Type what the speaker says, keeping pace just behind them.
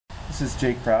This is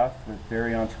Jake Kraft with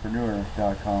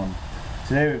BarrieEntrepreneur.com.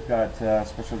 Today we've got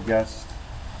special guest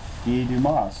Guy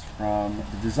Dumas from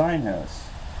the Design House.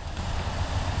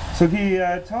 So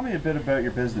Guy, tell me a bit about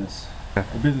your business. Our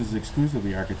business is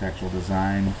exclusively architectural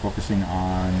design, focusing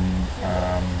on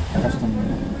custom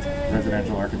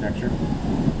residential architecture.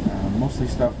 Mostly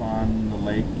stuff on the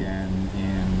lake and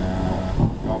in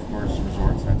golf course,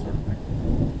 resorts, that sort of thing.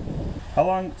 How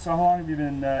long have you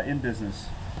been in business?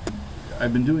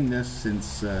 I've been doing this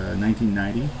since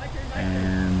 1990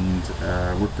 and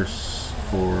worked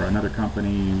for another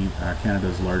company,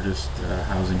 Canada's largest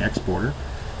housing exporter,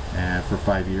 for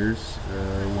 5 years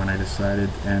when I decided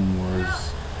and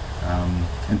was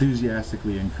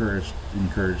enthusiastically encouraged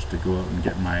to go out and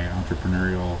get my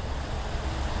entrepreneurial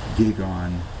gig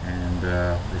on, and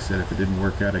they said if it didn't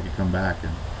work out I could come back,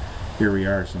 and here we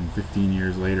are some 15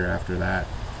 years later after that,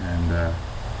 and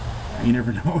you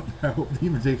never know. I hope the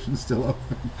invitation's still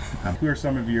open. Who are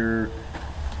some of your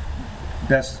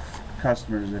best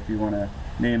customers, if you want to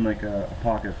name like a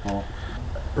pocket full?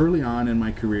 Early on in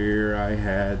my career, I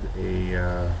had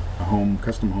a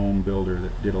custom home builder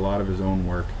that did a lot of his own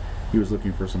work. He was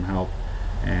looking for some help,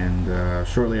 and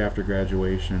shortly after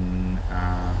graduation,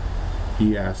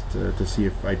 he asked to see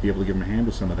if I'd be able to give him a hand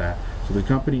with some of that. So the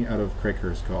company out of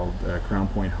Craighurst called Crown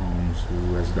Point Homes,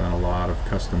 who has done a lot of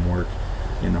custom work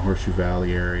in the Horseshoe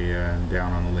Valley area and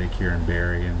down on the lake here in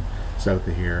Barrie and south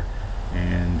of here,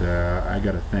 and I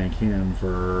got to thank him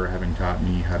for having taught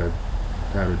me how to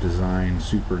design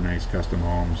super nice custom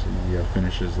homes. He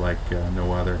finishes like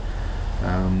no other.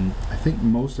 I think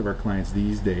most of our clients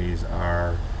these days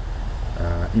are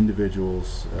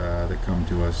individuals that come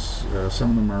to us. Some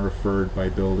of them are referred by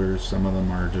builders, some of them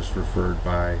are just referred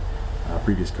by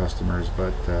previous customers,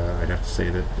 but I'd have to say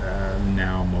that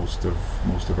now most of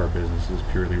our business is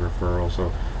purely referral.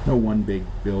 So no one big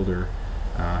builder,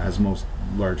 as most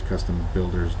large custom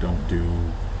builders don't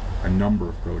do a number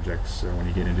of projects. When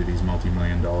you get into these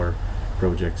multi-million-dollar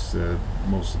projects,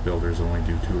 most builders only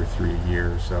do 2 or 3 a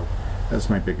year. So that's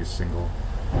my biggest single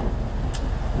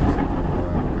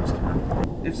customer.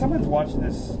 If someone's watching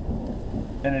this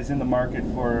and is in the market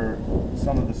for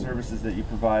some of the services that you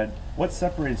provide, what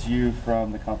separates you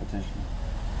from the competition?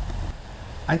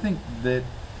 I think that,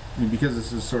 because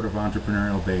this is sort of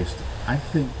entrepreneurial based, I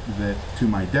think that to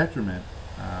my detriment,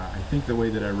 I think the way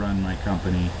that I run my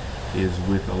company is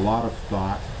with a lot of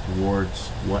thought towards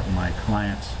what my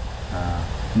clients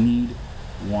need,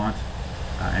 want,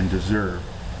 and deserve.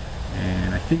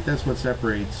 And I think that's what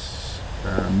separates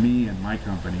me and my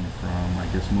company from, I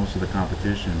guess, most of the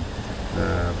competition.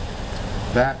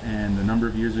 That and the number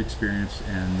of years of experience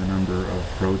and the number of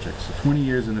projects. So 20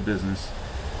 years in the business.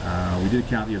 We did a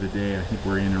count the other day. I think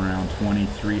we're in around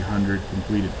 2,300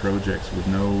 completed projects with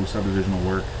no subdivisional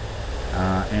work.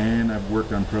 And I've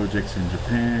worked on projects in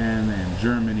Japan and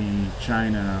Germany,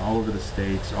 China, all over the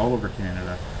States, all over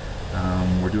Canada.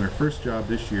 We're doing our first job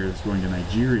this year that's going to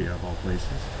Nigeria, of all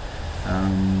places.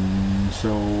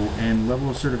 And level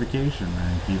of certification,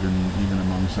 I think even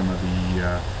among some of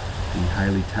the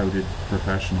highly touted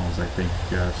professionals, I think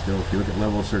still, if you look at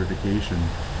level of certification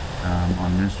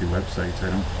on ministry websites, I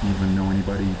don't even know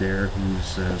anybody there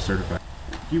who's certified.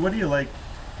 What do you like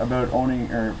about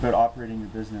owning or about operating your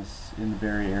business in the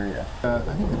Barrie area? I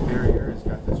think the Barrie area's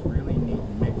got this really neat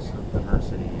mix of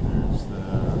diversity. There's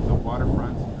the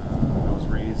waterfront. I was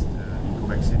raised in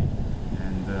Quebec City,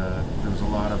 and there was a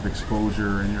lot of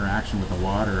exposure and interaction with the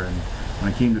water. And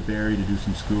when I came to Barrie to do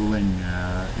some schooling,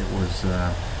 it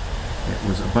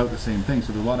was about the same thing.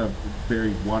 So there's a lot of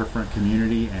Barrie waterfront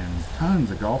community and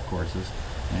tons of golf courses,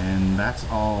 and that's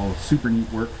all super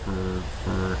neat work for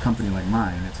a company like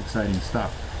mine. It's exciting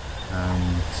stuff.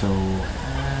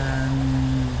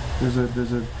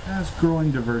 There's a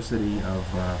growing diversity of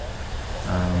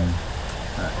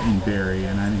in Barrie,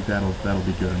 and I think that'll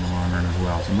be good in the long run as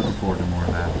well. So I'm looking forward to more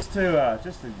of that.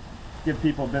 Just to give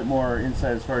people a bit more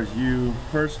insight as far as you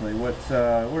personally, what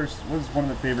is one of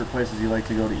the favorite places you like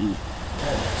to go to eat?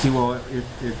 See, well,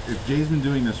 if Jay's been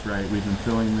doing this right, we've been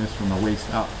filling this from the waist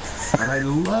up. But I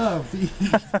love to eat.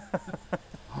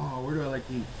 Oh, where do I like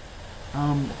to eat?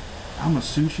 I'm a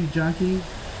sushi junkie.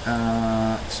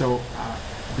 So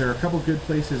there are a couple good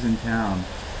places in town.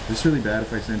 It's really bad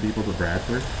if I send people to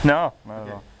Bradford. No, not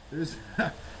at all.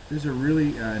 There's a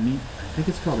really neat, I think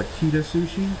it's called Akita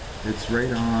Sushi. It's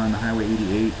right on Highway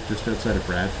 88, just outside of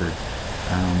Bradford.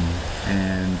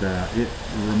 It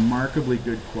remarkably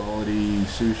good quality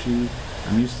sushi.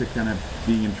 I'm used to kind of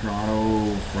being in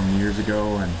Toronto from years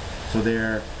ago, and so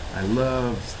there I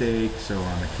love steak, so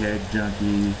I'm a keg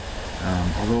junkie.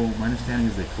 Although my understanding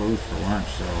is they close for lunch,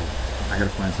 so I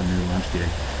gotta find some new lunch gig.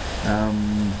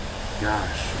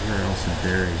 Gosh, where else in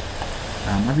Barrie?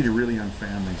 I've been a really young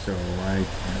family, so I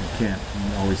can't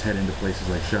always head into places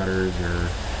like Shutters or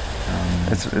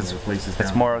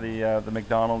it's more of the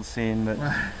McDonald's scene that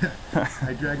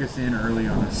I drag us in early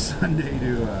on a Sunday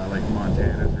to like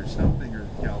Montana's or something, or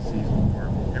Kelsey's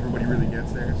before everybody really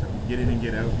gets there. So get in and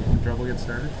get out before the trouble gets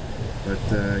started. But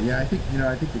yeah, I think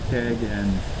the keg,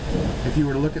 and if you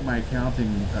were to look at my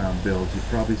accounting bills, you'd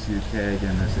probably see the keg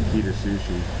and the Sakita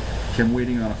sushi. Which I'm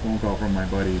waiting on a phone call from my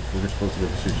buddy. We're supposed to go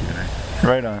to sushi tonight.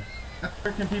 Right on.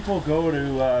 Where can people go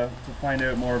to find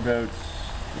out more about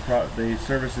the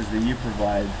services that you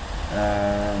provide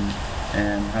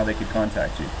and how they could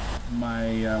contact you?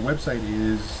 My website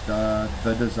is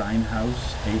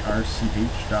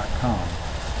thedesignhousearch.com.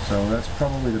 So that's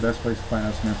probably the best place to find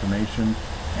out some information.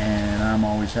 And I'm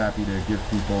always happy to give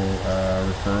people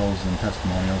referrals and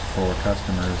testimonials for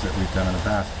customers that we've done in the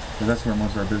past, because that's where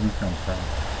most of our business comes from.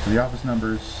 So the office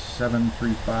number is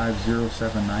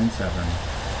 735-0797,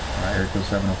 area code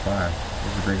 705.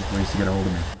 Those are great ways to get a hold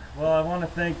of me. Well, I want to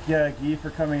thank Guy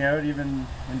for coming out, even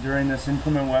during this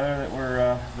inclement weather that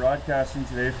we're broadcasting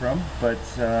today from. But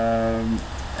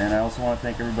and I also want to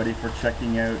thank everybody for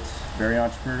checking out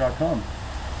barrieentrepreneur.com.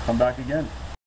 Come back again.